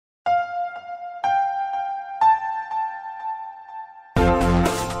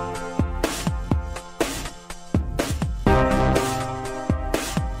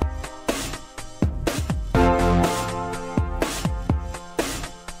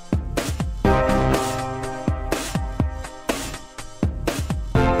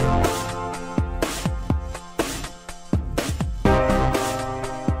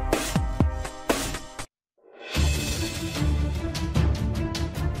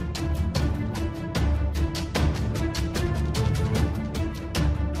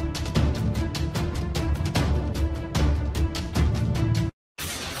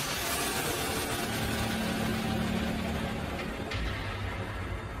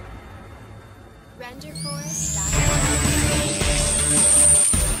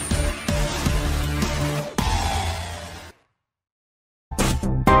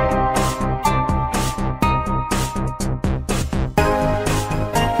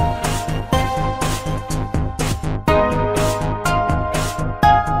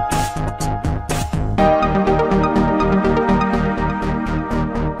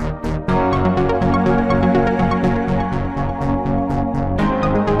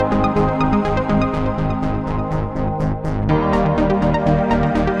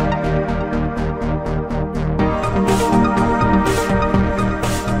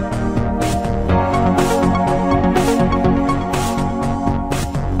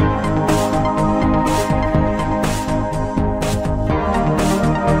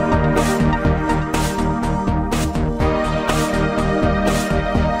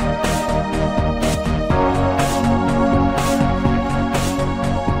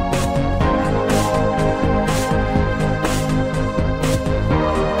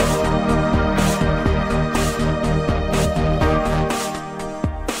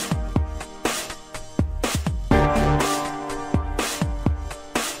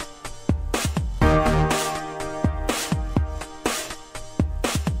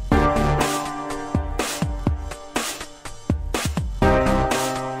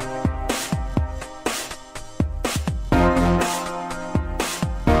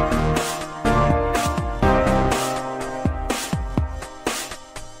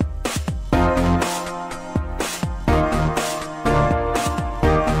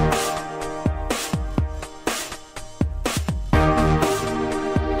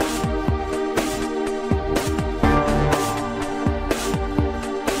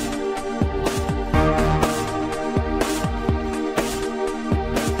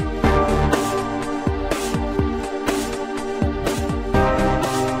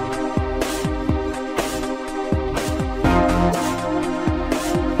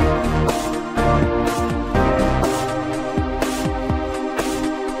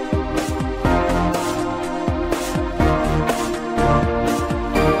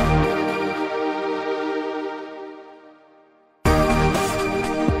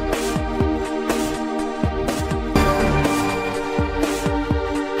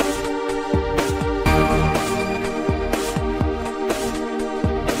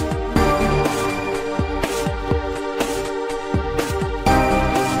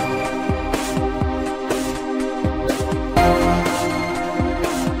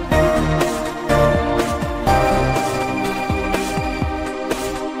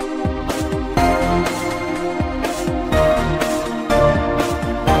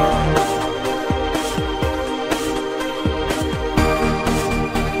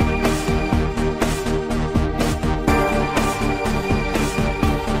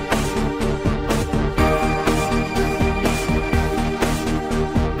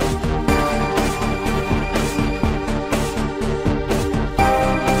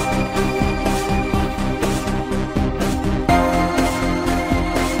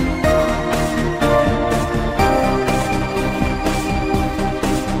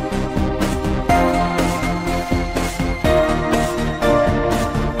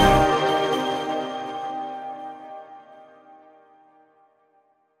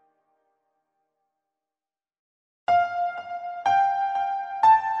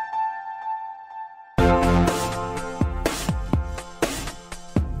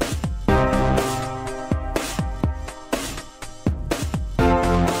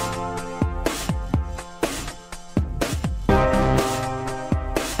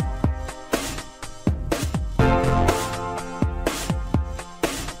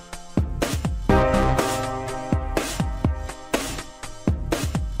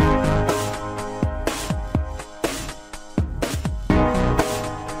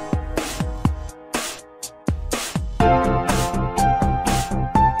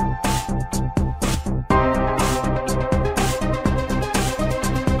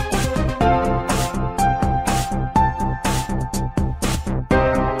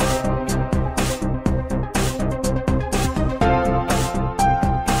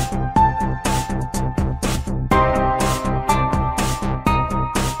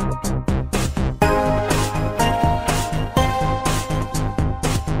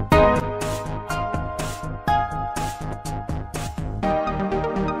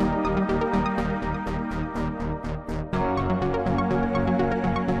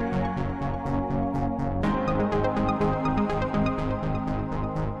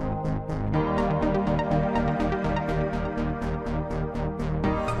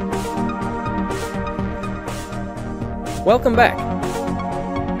Welcome back.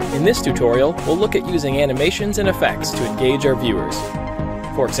 In this tutorial, we'll look at using animations and effects to engage our viewers.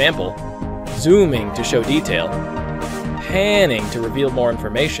 For example, zooming to show detail, panning to reveal more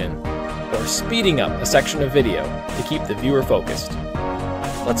information, or speeding up a section of video to keep the viewer focused.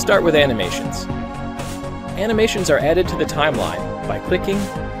 Let's start with animations. Animations are added to the timeline by clicking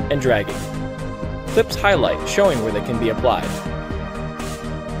and dragging. Clips highlight showing where they can be applied.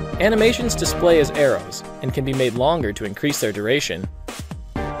 Animations display as arrows and can be made longer to increase their duration,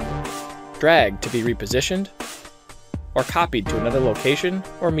 drag to be repositioned, or copied to another location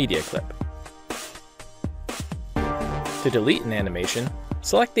or media clip. To delete an animation,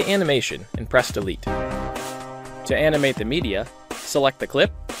 select the animation and press delete. To animate the media, select the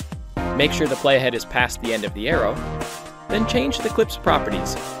clip, make sure the playhead is past the end of the arrow, then change the clip's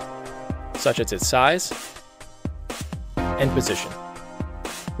properties, such as its size and position,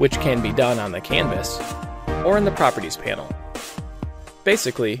 which can be done on the canvas or in the Properties panel.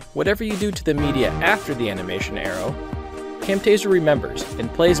 Basically, whatever you do to the media after the animation arrow, Camtasia remembers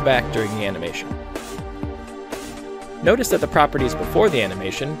and plays back during the animation. Notice that the properties before the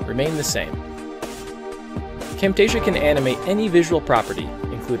animation remain the same. Camtasia can animate any visual property,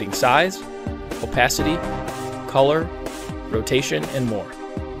 including size, opacity, color, rotation, and more.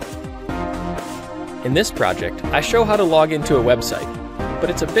 In this project, I show how to log into a website, but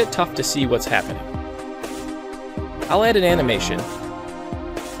it's a bit tough to see what's happening. I'll add an animation,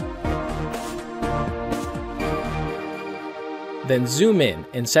 then zoom in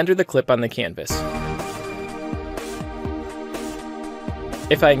and center the clip on the canvas.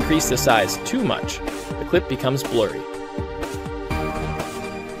 If I increase the size too much, the clip becomes blurry.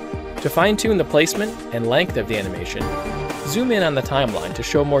 To fine-tune the placement and length of the animation, zoom in on the timeline to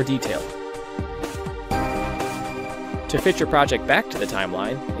show more detail. To fit your project back to the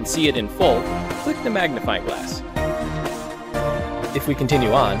timeline and see it in full, click the magnifying glass. If we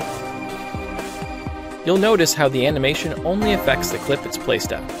continue on, you'll notice how the animation only affects the clip it's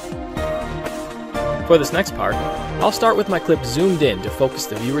placed on. For this next part, I'll start with my clip zoomed in to focus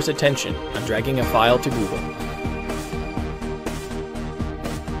the viewer's attention on dragging a file to Google.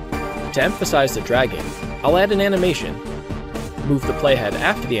 To emphasize the dragging, I'll add an animation, move the playhead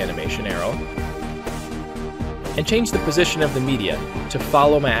after the animation arrow, and change the position of the media to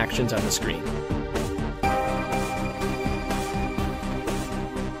follow my actions on the screen.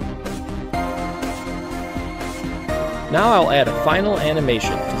 Now I'll add a final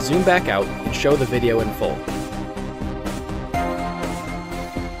animation to zoom back out and show the video in full.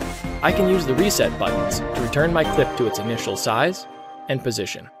 I can use the reset buttons to return my clip to its initial size and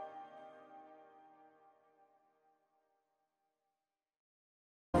position.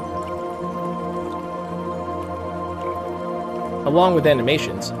 Along with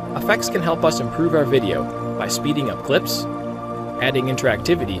animations, effects can help us improve our video by speeding up clips, adding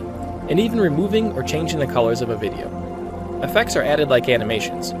interactivity, and even removing or changing the colors of a video. Effects are added like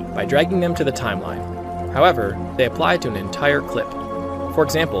animations by dragging them to the timeline. However, they apply to an entire clip. For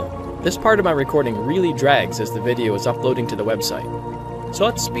example, this part of my recording really drags as the video is uploading to the website. So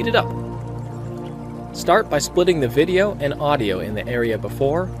let's speed it up. Start by splitting the video and audio in the area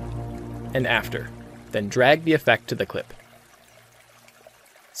before and after, then drag the effect to the clip.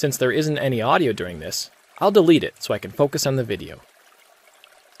 Since there isn't any audio during this, I'll delete it so I can focus on the video.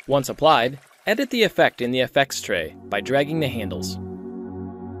 Once applied, edit the effect in the effects tray by dragging the handles.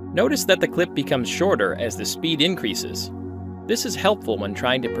 Notice that the clip becomes shorter as the speed increases. This is helpful when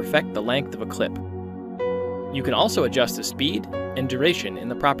trying to perfect the length of a clip. You can also adjust the speed and duration in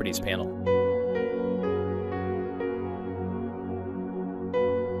the Properties panel.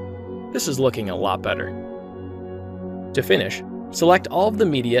 This is looking a lot better. To finish, select all of the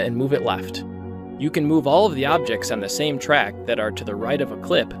media and move it left. You can move all of the objects on the same track that are to the right of a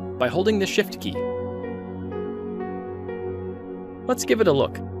clip by holding the Shift key. Let's give it a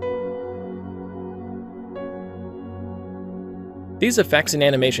look. These effects and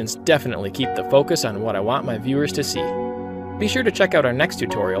animations definitely keep the focus on what I want my viewers to see. Be sure to check out our next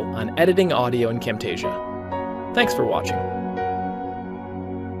tutorial on editing audio in Camtasia. Thanks for watching.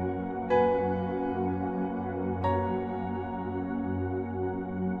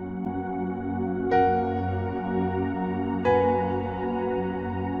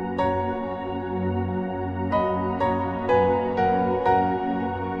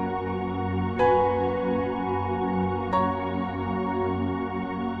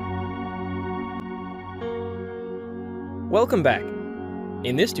 Welcome back.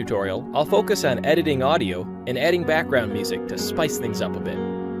 In this tutorial, I'll focus on editing audio and adding background music to spice things up a bit.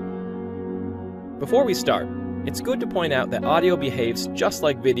 Before we start, it's good to point out that audio behaves just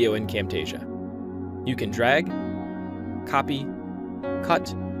like video in Camtasia. You can drag, copy,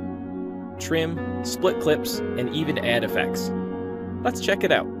 cut, trim, split clips, and even add effects. Let's check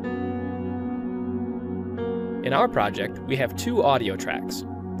it out. In our project, we have two audio tracks.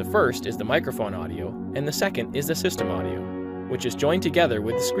 The first is the microphone audio, and the second is the system audio, which is joined together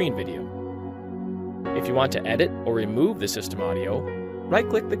with the screen video. If you want to edit or remove the system audio,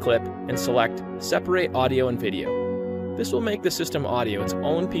 right-click the clip and select Separate Audio and Video. This will make the system audio its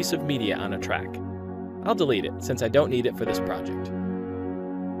own piece of media on a track. I'll delete it since I don't need it for this project.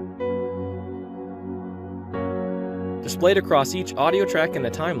 Displayed across each audio track in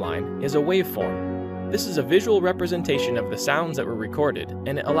the timeline is a waveform. This is a visual representation of the sounds that were recorded,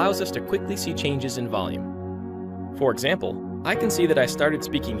 and it allows us to quickly see changes in volume. For example, I can see that I started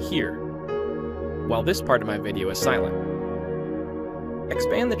speaking here, while this part of my video is silent.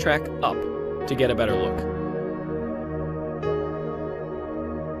 Expand the track up to get a better look.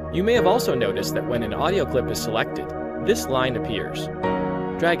 You may have also noticed that when an audio clip is selected, this line appears.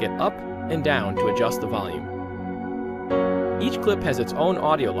 Drag it up and down to adjust the volume. Each clip has its own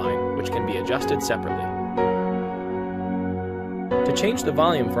audio line, which can be adjusted separately. To change the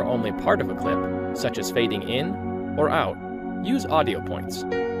volume for only part of a clip, such as fading in or out, use audio points.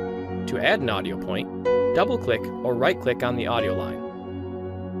 To add an audio point, double-click or right-click on the audio line.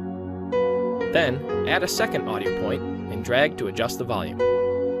 Then, add a second audio point and drag to adjust the volume.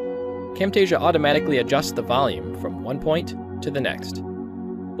 Camtasia automatically adjusts the volume from one point to the next.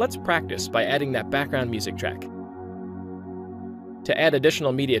 Let's practice by adding that background music track. To add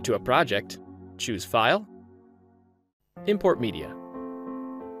additional media to a project, choose File, Import Media.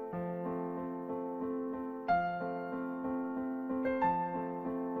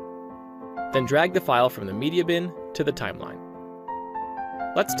 Then drag the file from the media bin to the timeline.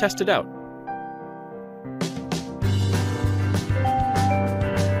 Let's test it out.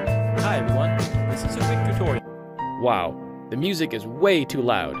 Hi everyone, this is a quick tutorial. Wow, the music is way too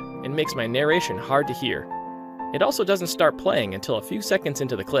loud and makes my narration hard to hear. It also doesn't start playing until a few seconds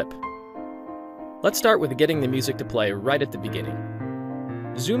into the clip. Let's start with getting the music to play right at the beginning.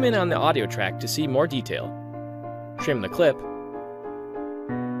 Zoom in on the audio track to see more detail. Trim the clip,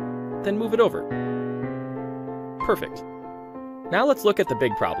 then move it over. Perfect. Now let's look at the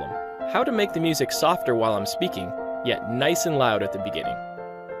big problem: how to make the music softer while I'm speaking, yet nice and loud at the beginning.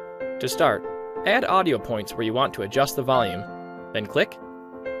 To start, add audio points where you want to adjust the volume, then click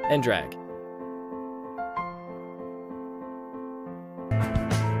and drag.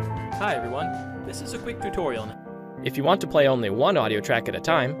 Hi everyone, this is a quick tutorial. If you want to play only one audio track at a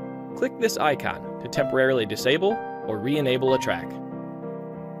time, click this icon to temporarily disable or re-enable a track.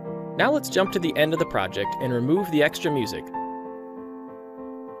 Now let's jump to the end of the project and remove the extra music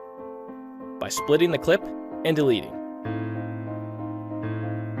by splitting the clip and deleting.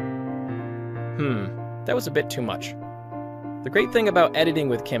 That was a bit too much. The great thing about editing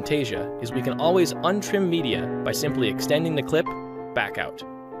with Camtasia is we can always untrim media by simply extending the clip back out.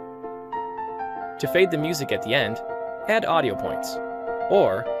 To fade the music at the end, add audio points,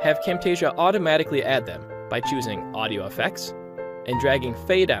 or have Camtasia automatically add them by choosing Audio Effects and dragging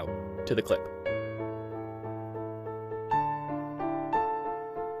Fade Out to the clip.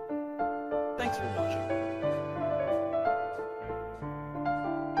 Thanks for watching.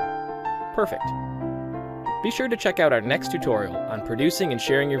 Perfect. Be sure to check out our next tutorial on producing and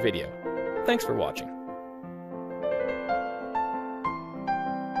sharing your video. Thanks for watching.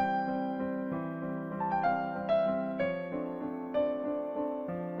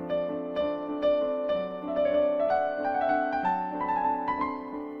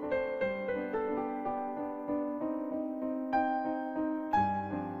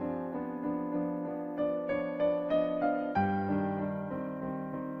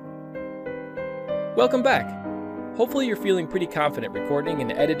 Welcome back! Hopefully you're feeling pretty confident recording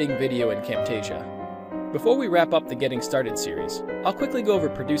and editing video in Camtasia. Before we wrap up the Getting Started series, I'll quickly go over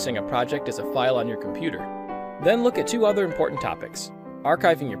producing a project as a file on your computer. Then look at two other important topics: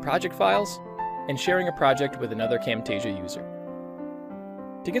 archiving your project files and sharing a project with another Camtasia user.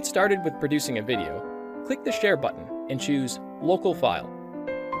 To get started with producing a video, click the Share button and choose Local File.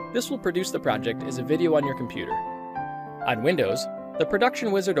 This will produce the project as a video on your computer. On Windows, the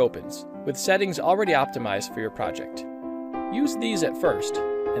production wizard opens, with settings already optimized for your project. Use these at first,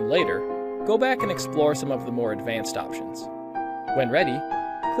 and later, go back and explore some of the more advanced options. When ready,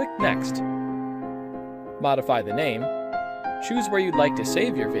 click Next. Modify the name, choose where you'd like to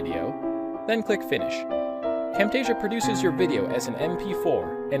save your video, then click Finish. Camtasia produces your video as an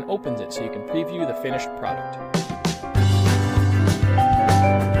MP4 and opens it so you can preview the finished product.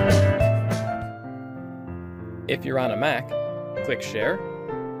 If you're on a Mac, click Share,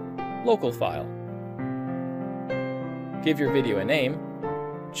 Local File. Give your video a name,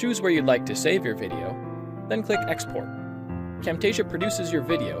 Choose where you'd like to save your video, then click Export. Camtasia produces your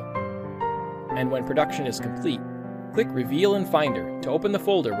video, and when production is complete, click Reveal in Finder to open the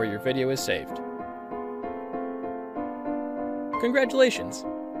folder where your video is saved. Congratulations!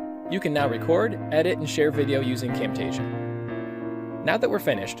 You can now record, edit, and share video using Camtasia. Now that we're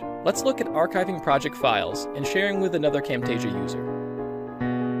finished, let's look at archiving project files and sharing with another Camtasia user.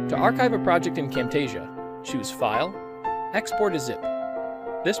 To archive a project in Camtasia, choose File, Export as Zip.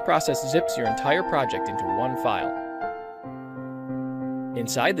 This process zips your entire project into one file.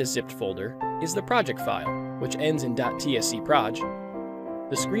 Inside the zipped folder is the project file, which ends in .tscproj,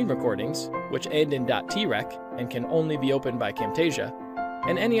 the screen recordings, which end in .trec and can only be opened by Camtasia,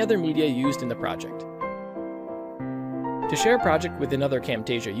 and any other media used in the project. To share a project with another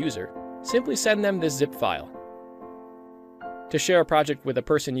Camtasia user, simply send them this zip file. To share a project with a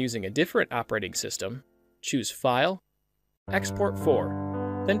person using a different operating system, choose File, Export For,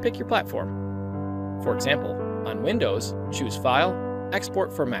 then pick your platform. For example, on Windows, choose File,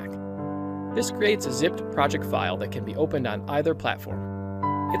 Export for Mac. This creates a zipped project file that can be opened on either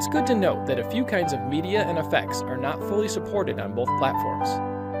platform. It's good to note that a few kinds of media and effects are not fully supported on both platforms.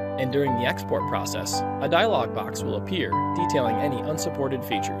 And during the export process, a dialog box will appear detailing any unsupported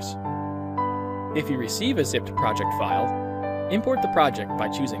features. If you receive a zipped project file, import the project by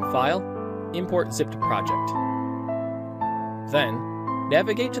choosing File, Import Zipped Project. Then,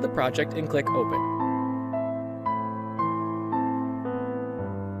 navigate to the project and click Open.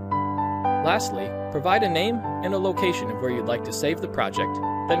 Lastly, provide a name and a location of where you'd like to save the project,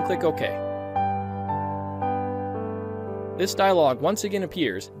 then click OK. This dialog once again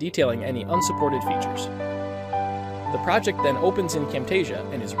appears, detailing any unsupported features. The project then opens in Camtasia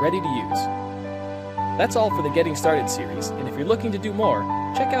and is ready to use. That's all for the Getting Started series, and if you're looking to do more,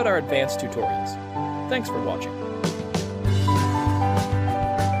 check out our advanced tutorials. Thanks for watching.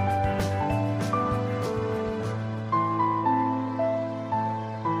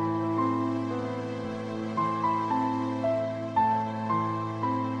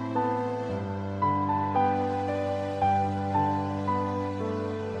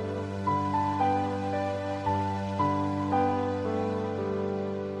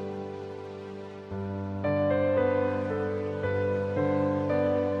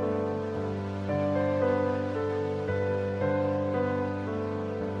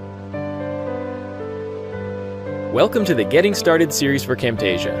 Welcome to the Getting Started series for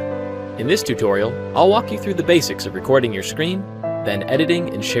Camtasia. In this tutorial, I'll walk you through the basics of recording your screen, then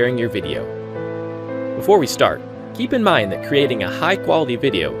editing and sharing your video. Before we start, keep in mind that creating a high-quality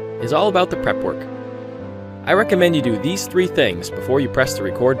video is all about the prep work. I recommend you do these 3 things before you press the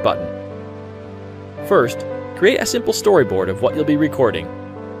record button. First, create a simple storyboard of what you'll be recording.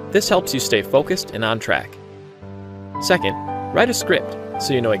 This helps you stay focused and on track. Second, write a script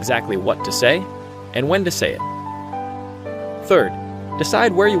so you know exactly what to say and when to say it. Third,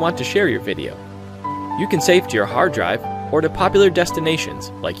 decide where you want to share your video. You can save to your hard drive or to popular destinations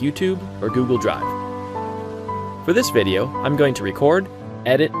like YouTube or Google Drive. For this video, I'm going to record,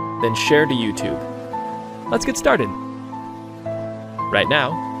 edit, then share to YouTube. Let's get started. Right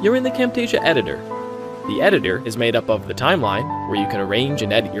now, you're in the Camtasia editor. The editor is made up of the timeline, where you can arrange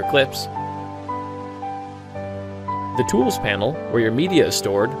and edit your clips, the Tools panel, where your media is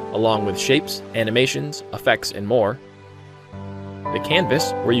stored, along with shapes, animations, effects, and more, the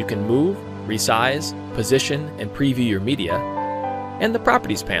Canvas, where you can move, resize, position, and preview your media, and the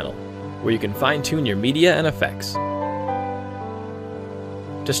Properties panel, where you can fine-tune your media and effects.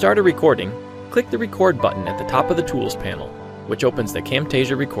 To start a recording, click the Record button at the top of the Tools panel, which opens the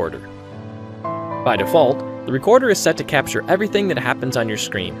Camtasia Recorder. By default, the recorder is set to capture everything that happens on your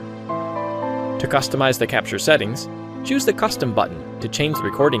screen. To customize the capture settings, choose the Custom button to change the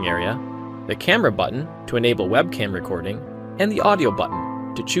recording area, the Camera button to enable webcam recording, and the Audio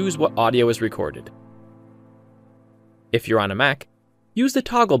button to choose what audio is recorded. If you're on a Mac, use the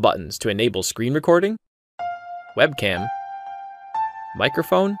toggle buttons to enable screen recording, webcam,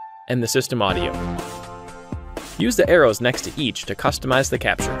 microphone, and the system audio. Use the arrows next to each to customize the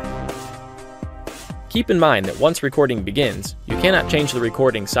capture. Keep in mind that once recording begins, you cannot change the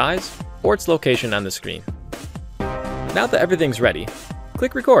recording size or its location on the screen. Now that everything's ready,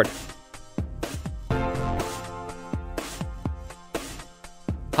 click Record.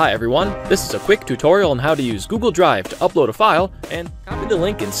 Hi everyone, this is a quick tutorial on how to use Google Drive to upload a file and copy the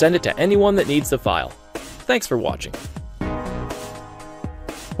link and send it to anyone that needs the file. Thanks for watching.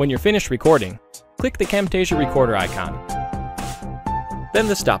 When you're finished recording, click the Camtasia Recorder icon, then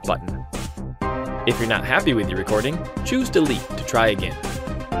the Stop button. If you're not happy with your recording, choose Delete to try again.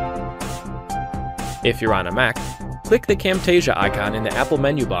 If you're on a Mac, click the Camtasia icon in the Apple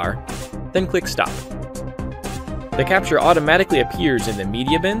menu bar, then click Stop. The capture automatically appears in the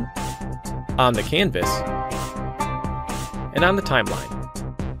media bin, on the canvas, and on the timeline,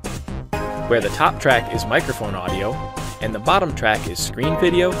 where the top track is microphone audio and the bottom track is screen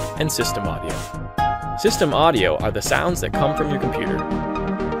video and system audio. System audio are the sounds that come from your computer.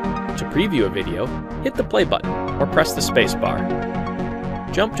 To preview a video, hit the play button or press the space bar.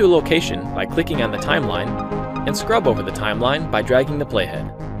 Jump to a location by clicking on the timeline and scrub over the timeline by dragging the playhead.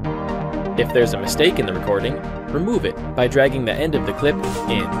 If there's a mistake in the recording, remove it by dragging the end of the clip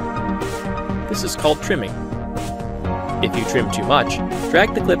in. This is called trimming. If you trim too much,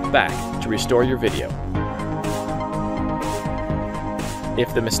 drag the clip back to restore your video.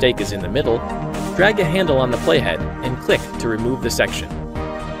 If the mistake is in the middle, drag a handle on the playhead and click to remove the section.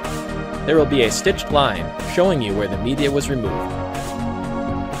 There will be a stitched line showing you where the media was removed.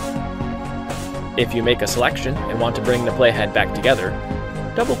 If you make a selection and want to bring the playhead back together,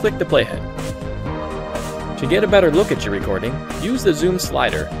 double-click the playhead. To get a better look at your recording, use the zoom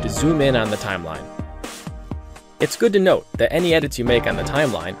slider to zoom in on the timeline. It's good to note that any edits you make on the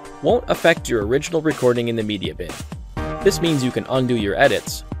timeline won't affect your original recording in the media bin. This means you can undo your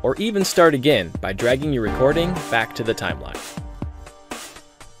edits, or even start again by dragging your recording back to the timeline.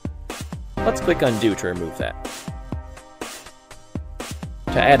 Let's click Undo to remove that.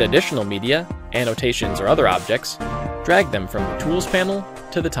 To add additional media, annotations, or other objects, drag them from the Tools panel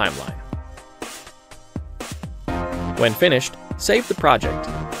to the timeline. When finished, save the project.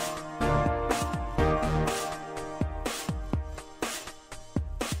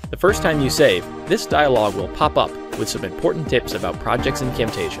 The first time you save, this dialog will pop up with some important tips about projects in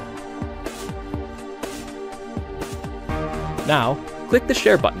Camtasia. Now, click the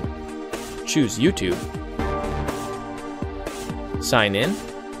Share button. Choose YouTube. Sign in.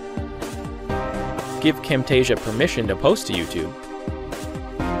 Give Camtasia permission to post to YouTube.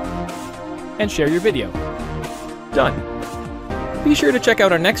 And share your video. Done. Be sure to check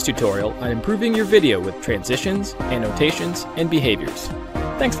out our next tutorial on improving your video with transitions, annotations, and behaviors.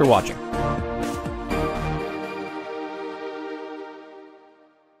 Thanks for watching.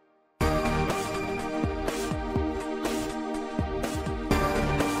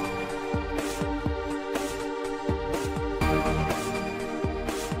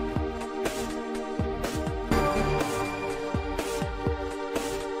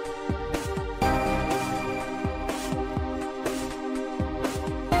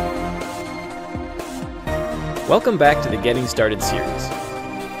 Welcome back to the Getting Started series.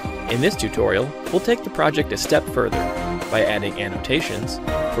 In this tutorial, we'll take the project a step further by adding annotations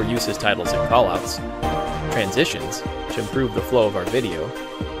for use as titles and callouts, transitions to improve the flow of our video,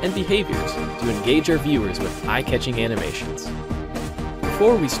 and behaviors to engage our viewers with eye-catching animations.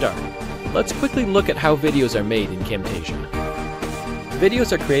 Before we start, let's quickly look at how videos are made in Camtasia.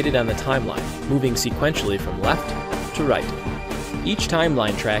 Videos are created on the timeline, moving sequentially from left to right. Each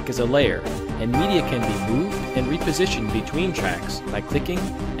timeline track is a layer, and media can be moved and repositioned between tracks by clicking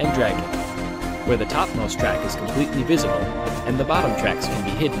and dragging, where the topmost track is completely visible and the bottom tracks can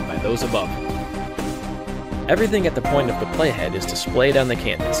be hidden by those above. Everything at the point of the playhead is displayed on the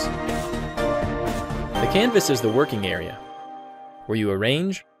canvas. The canvas is the working area, where you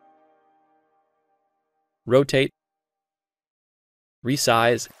arrange, rotate,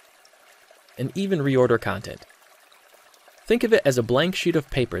 resize, and even reorder content. Think of it as a blank sheet of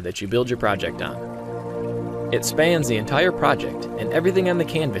paper that you build your project on. It spans the entire project, and everything on the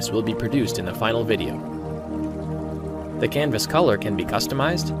canvas will be produced in the final video. The canvas color can be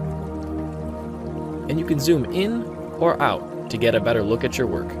customized, and you can zoom in or out to get a better look at your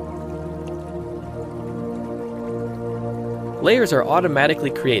work. Layers are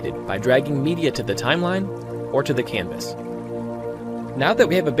automatically created by dragging media to the timeline or to the canvas. Now that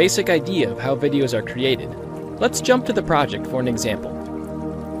we have a basic idea of how videos are created, let's jump to the project for an example.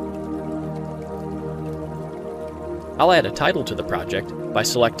 I'll add a title to the project by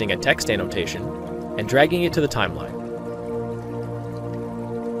selecting a text annotation and dragging it to the timeline.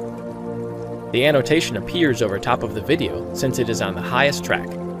 The annotation appears over top of the video since it is on the highest track.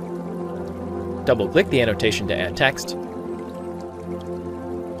 Double-click the annotation to add text,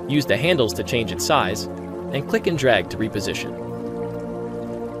 use the handles to change its size, and click and drag to reposition.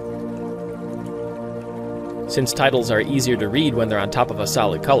 Since titles are easier to read when they're on top of a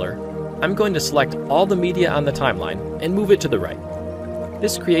solid color, I'm going to select all the media on the timeline and move it to the right.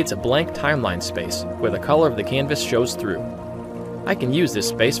 This creates a blank timeline space where the color of the canvas shows through. I can use this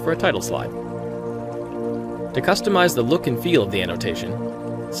space for a title slide. To customize the look and feel of the annotation,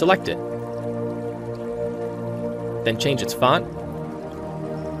 select it. Then change its font,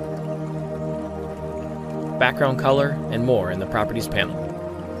 background color, and more in the Properties panel.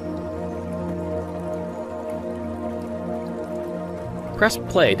 Press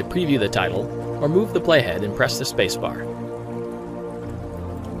play to preview the title, or move the playhead and press the spacebar.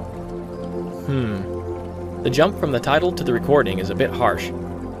 The jump from the title to the recording is a bit harsh.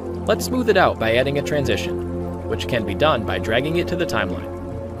 Let's smooth it out by adding a transition, which can be done by dragging it to the timeline.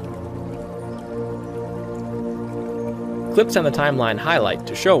 Clips on the timeline highlight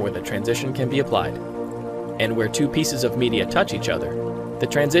to show where the transition can be applied. And where two pieces of media touch each other, the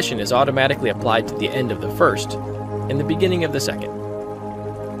transition is automatically applied to the end of the first and the beginning of the second.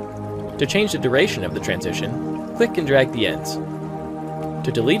 To change the duration of the transition, click and drag the ends.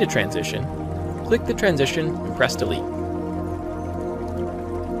 To delete a transition, click the transition and press delete.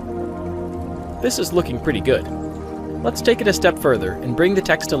 This is looking pretty good. Let's take it a step further and bring the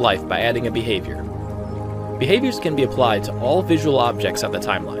text to life by adding a behavior. Behaviors can be applied to all visual objects on the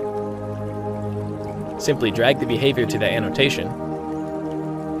timeline. Simply drag the behavior to the annotation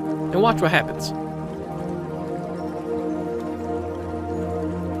and watch what happens.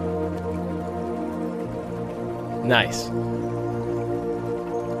 Nice.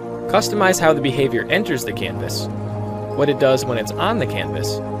 Customize how the behavior enters the canvas, what it does when it's on the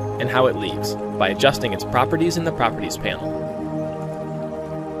canvas, and how it leaves by adjusting its properties in the Properties panel.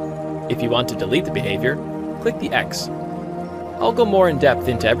 If you want to delete the behavior, click the X. I'll go more in depth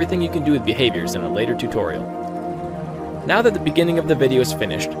into everything you can do with behaviors in a later tutorial. Now that the beginning of the video is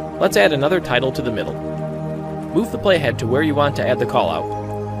finished, let's add another title to the middle. Move the playhead to where you want to add the callout.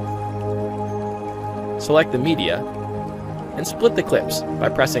 Select the media, and split the clips by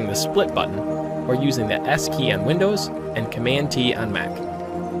pressing the Split button or using the S key on Windows and Command T on Mac.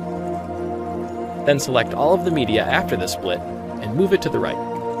 Then select all of the media after the split and move it to the right.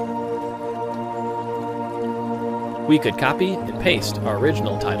 We could copy and paste our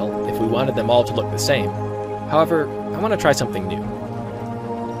original title if we wanted them all to look the same. However, I want to try something new.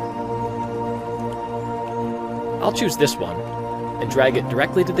 I'll choose this one and drag it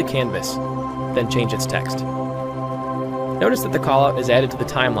directly to the canvas, then change its text. Notice that the callout is added to the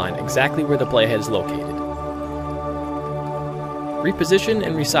timeline exactly where the playhead is located. Reposition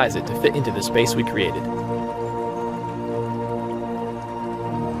and resize it to fit into the space we created.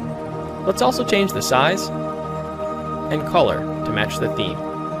 Let's also change the size and color to match the theme.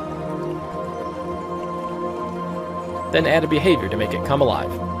 Then add a behavior to make it come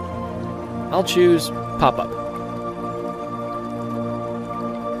alive. I'll choose Pop-up.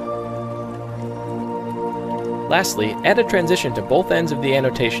 Lastly, add a transition to both ends of the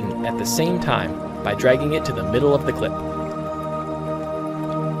annotation at the same time by dragging it to the middle of the clip.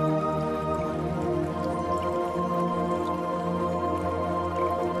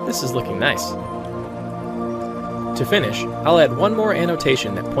 This is looking nice. To finish, I'll add one more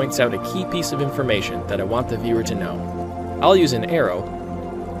annotation that points out a key piece of information that I want the viewer to know. I'll use an arrow,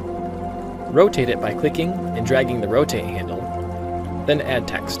 rotate it by clicking and dragging the rotate handle, then add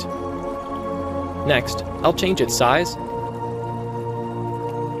text. Next, I'll change its size,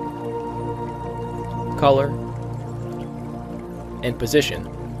 color, and position.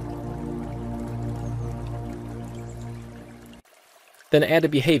 Then add a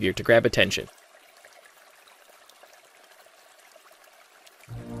behavior to grab attention.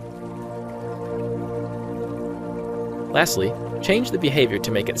 Lastly, change the behavior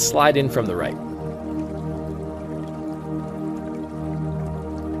to make it slide in from the right.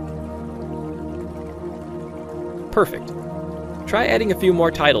 Perfect. Try adding a few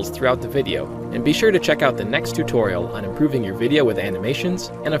more titles throughout the video, and be sure to check out the next tutorial on improving your video with animations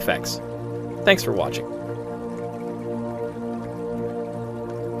and effects. Thanks for watching.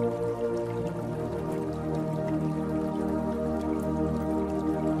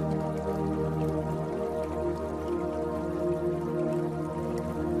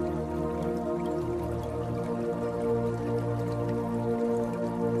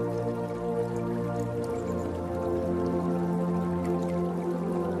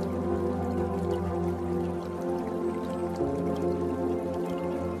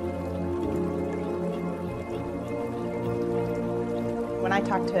 When I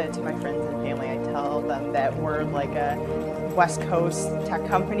talk to my friends and family, I tell them that we're like a West Coast tech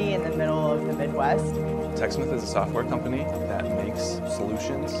company in the middle of the Midwest. TechSmith is a software company that makes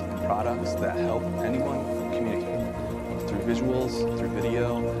solutions and products that help anyone communicate. Through visuals, through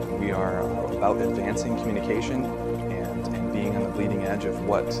video, we are about advancing communication and being on the bleeding edge of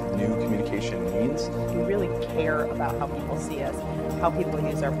what new communication means. We really care about how people see us, how people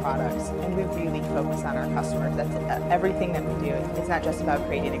use our products, and we really focus on our customers. That's everything that we do. It's not just about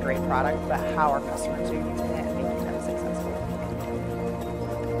creating a great product, but how our customers are using it and making them successful.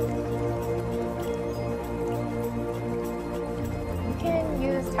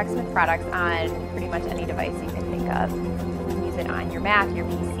 TechSmith products on pretty much any device you can think of. You can use it on your Mac, your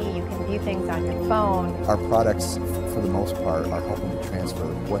PC, you can view things on your phone. Our products, for the most part, are helping to transfer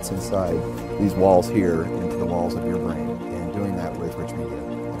what's inside these walls here into the walls of your brain, and doing that with rich media.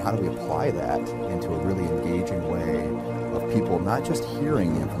 And how do we apply that into a really engaging way of people not just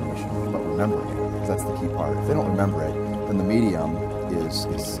hearing the information, but remembering it, because that's the key part. If they don't remember it, then the medium is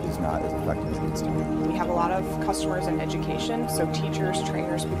not as effective as it needs to be. We have a lot of customers in education, so teachers,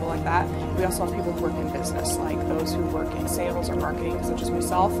 trainers, people like that. We also have people who work in business, like those who work in sales or marketing, such as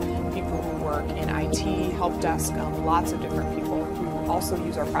myself, people who work in IT, help desk, lots of different people who also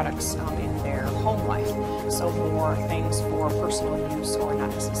use our products in their home life. So more things for personal use or not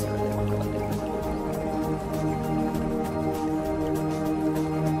necessarily work related.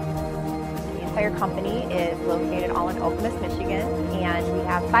 Our company is located all in Okemos, Michigan, and we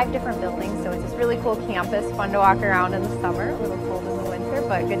have 5 different buildings, so it's this really cool campus, fun to walk around in the summer, a little cold in the winter,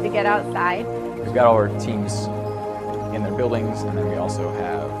 but good to get outside. We've got all our teams in their buildings, and then we also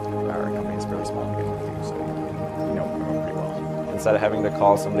have our company's fairly small to begin with too, so you know pretty well. Instead of having to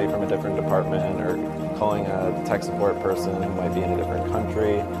call somebody from a different department or calling a tech support person who might be in a different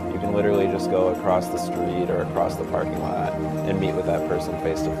country, you can literally just go across the street or across the parking lot and meet with that person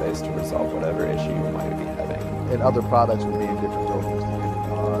face to face to resolve whatever issue you might be having. And other products will be in different buildings depending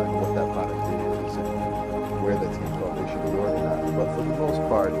on what that product is and where the team felt they should be organized. But for the most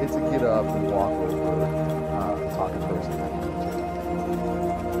part, it's a get up and walk over, talk in person.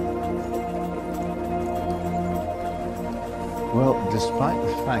 Well, despite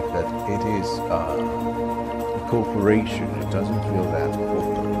the fact that it is a corporation, it doesn't feel that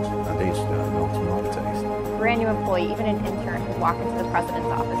corporate, at least not to my taste. Brand new employee, even an intern, who walk into the president's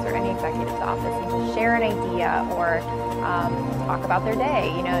office or any executive's office and just share an idea or talk about their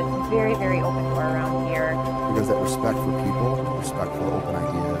day. You know, it's very, very open door around here. Because that respect for people, respect for open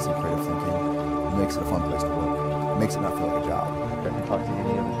ideas and creative thinking, it makes it a fun place to work. It makes it not feel like a job. I can talk to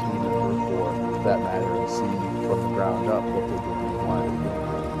any other team member for that matter and see from the ground up what they're doing and why they're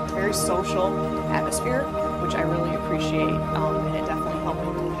doing it. Very social atmosphere, which I really appreciate, and it definitely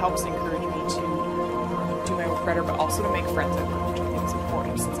helps encourage me to do my work better, but also to make friends at work, which I think is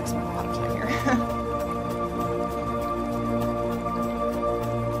important since I spend a lot of time here.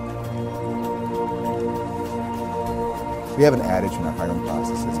 We have an adage in our hiring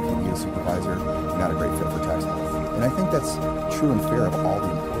process: if you need a supervisor, you're not a great fit for TechSmith. And I think that's true and fair of all the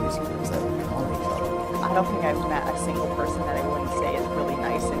employees here, is that we count on each other. I don't think I've met a single person that I wouldn't say is really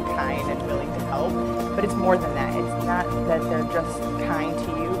nice and kind and willing to help. But it's more than that. It's not that they're just kind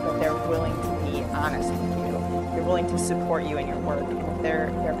to you, but they're willing to be honest with you. They're willing to support you in your work. They're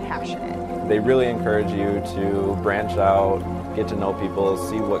passionate. They really encourage you to branch out, get to know people,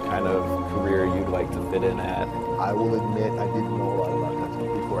 see what kind of career you'd like to fit in at. I will admit I didn't know a lot about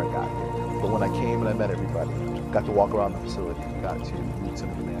that before I got here. But when I came and I met everybody, got to walk around the facility, got to meet some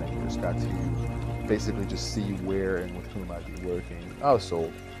of the managers, got to basically just see where and with whom I'd be working. I was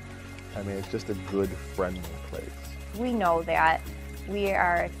sold. I mean, it's just a good, friendly place. We know that we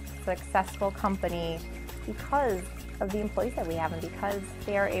are a successful company because of the employees that we have and because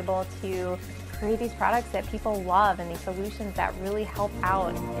they are able to create these products that people love and these solutions that really help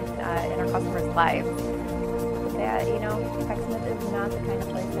out in our customers' lives. That, you know, TechSmith is not the kind of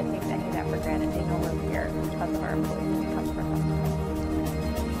place that takes any of that for granted. They know we're here because of our employees and because of our customers.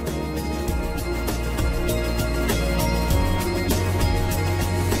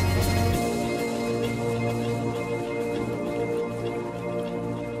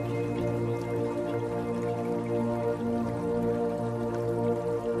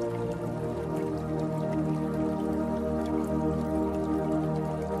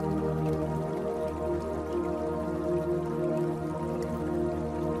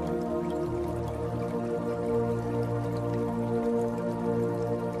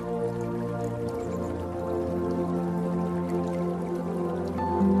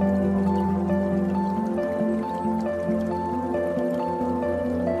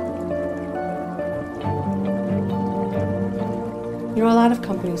 You know, a lot of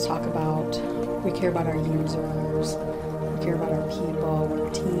companies talk about we care about our users, we care about our people, we're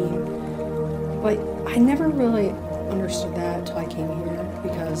a team, but I never really understood that until I came here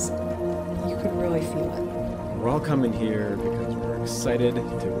because you could really feel it. We're all coming here because we're excited to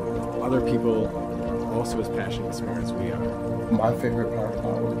work with other people also as passionate and smart as we are. My favorite part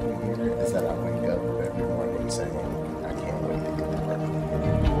about working here is that I wake up every morning saying, I can't wait to get to work.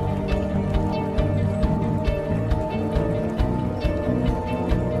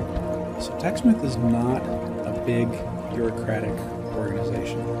 So TechSmith is not a big bureaucratic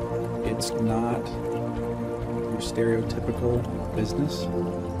organization. It's not your stereotypical business.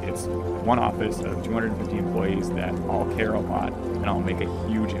 It's one office of 250 employees that all care a lot and all make a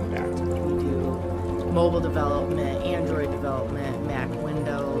huge impact. We do mobile development, Android development, Mac,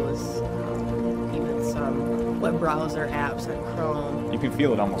 Windows, even some web browser apps on Chrome. You can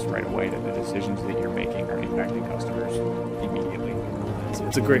feel it almost right away that the decisions that you're making are impacting customers immediately.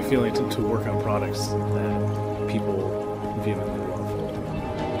 It's a great feeling to work on products that people vehemently love.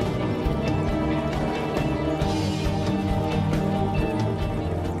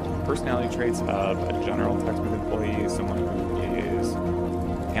 Personality traits of a general TechSmith employee is someone who is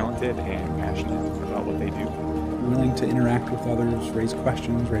talented and passionate about what they do. Willing to interact with others, raise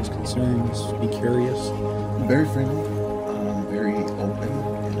questions, raise concerns, be curious. Very friendly, very open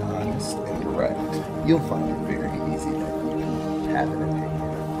and honest and direct. You'll find it very easy that you can have an opinion,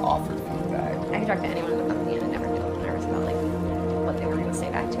 offer feedback. I can talk to anyone in the company and I never feel nervous about like what they were going to say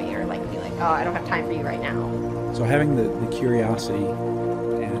back to me or like be like, oh, I don't have time for you right now. So having the curiosity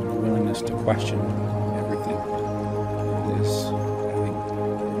and the willingness to question everything is, I think,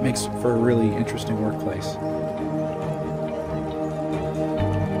 it makes for a really interesting workplace.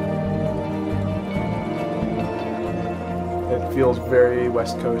 It feels very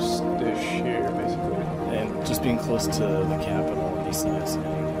West Coast-ish here, basically. And just being close to the capital, DCS, and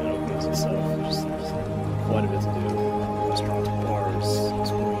Oakland and stuff, there's quite a bit to do. Restaurants, bars,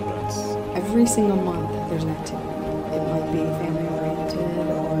 sporting events. Every single month there's an activity. It might be family-oriented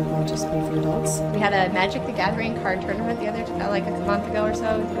or it might just be for adults. We had a Magic the Gathering card tournament the other like a month ago or so.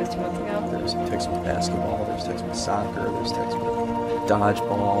 I think it was 2 months ago. There's TechSmith basketball, there's TechSmith soccer, there's TechSmith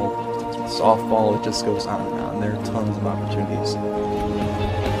dodgeball, TechSmith softball. It just goes on and on. There are tons of opportunities.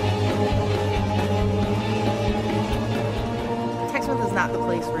 TechSmith is not the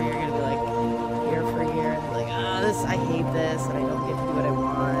place where you're going to be like here for a year and be like, I hate this and I don't get to do what I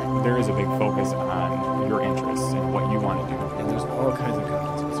want. There is a big focus on your interests and what you want to do. And there's all kinds of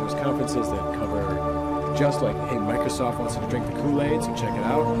conferences. There's conferences that cover just like, hey, Microsoft wants you to drink the Kool-Aid, so check it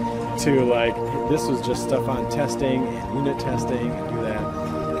out, to like, this was just stuff on testing and unit testing and do that.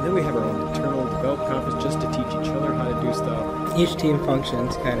 And then we have our own internal develop conference just to teach each other how to do stuff. Each team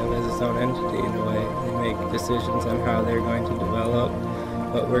functions kind of as its own entity in a way. They make decisions on how they're going to develop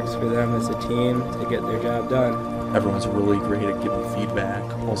what works for them as a team to get their job done. Everyone's really great at giving feedback.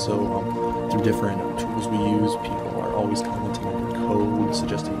 Also, through different tools we use, people are always commenting on your code,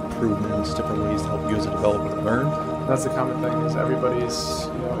 suggesting improvements, different ways to help you as a developer to learn. That's the common thing, is everybody's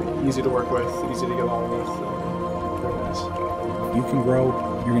easy to work with, easy to get along with, very nice. If you can grow,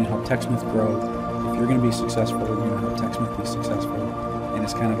 you're going to help TechSmith grow. If you're going to be successful, you're going to help TechSmith be successful. And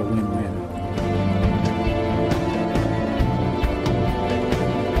it's kind of a win-win.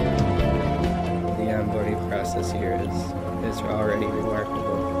 Process here is already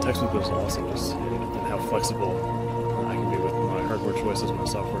remarkable. TechSmith is awesome, just and how flexible I can be with my hardware choices, my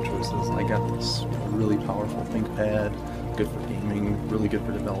software choices. I got this really powerful ThinkPad, good for gaming, really good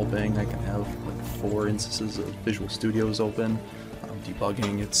for developing. I can have like 4 instances of Visual Studios open,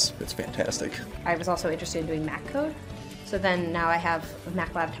 debugging. It's fantastic. I was also interested in doing Mac code. So then now I have a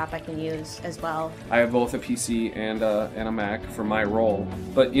Mac laptop I can use as well. I have both a PC and a Mac for my role,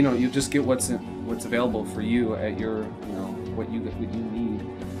 but you just get what's available for you at your what you need.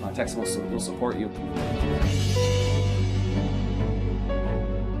 TechSmith will support you.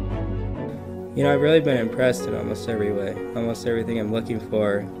 I've really been impressed in almost every way. Almost everything I'm looking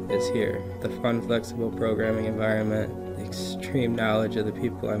for is here. The fun, flexible programming environment, the extreme knowledge of the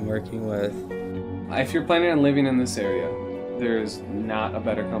people I'm working with. If you're planning on living in this area, there's not a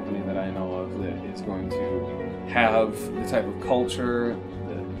better company that I know of that is going to have the type of culture,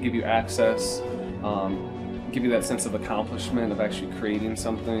 that give you access, give you that sense of accomplishment of actually creating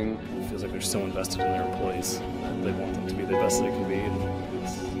something. It feels like they're so invested in their employees. They want them to be the best they can be,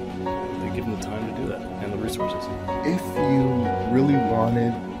 and they give them the time to do that and the resources. If you really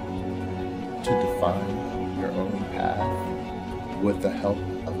wanted to define your own path with the help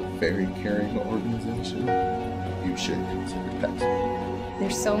of a very caring organization, you should consider TechSmith.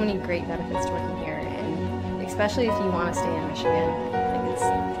 There's so many great benefits to working here, and especially if you want to stay in Michigan.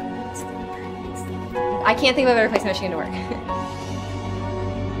 I can't think of a better place in Michigan to work.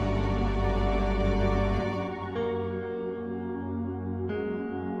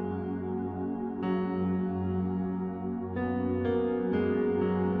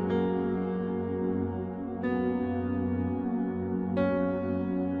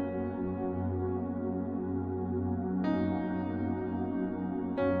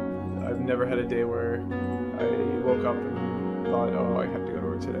 I've never had a day where I woke up and thought, oh, I have to go to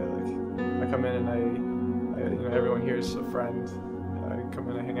work today. Like, I come in and everyone here is a friend. I come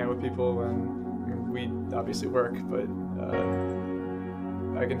in, I hang out with people, and we obviously work, but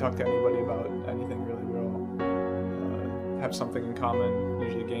I can talk to anybody about anything really. We all have something in common,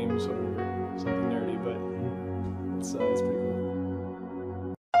 usually games or something nerdy, but it's pretty cool.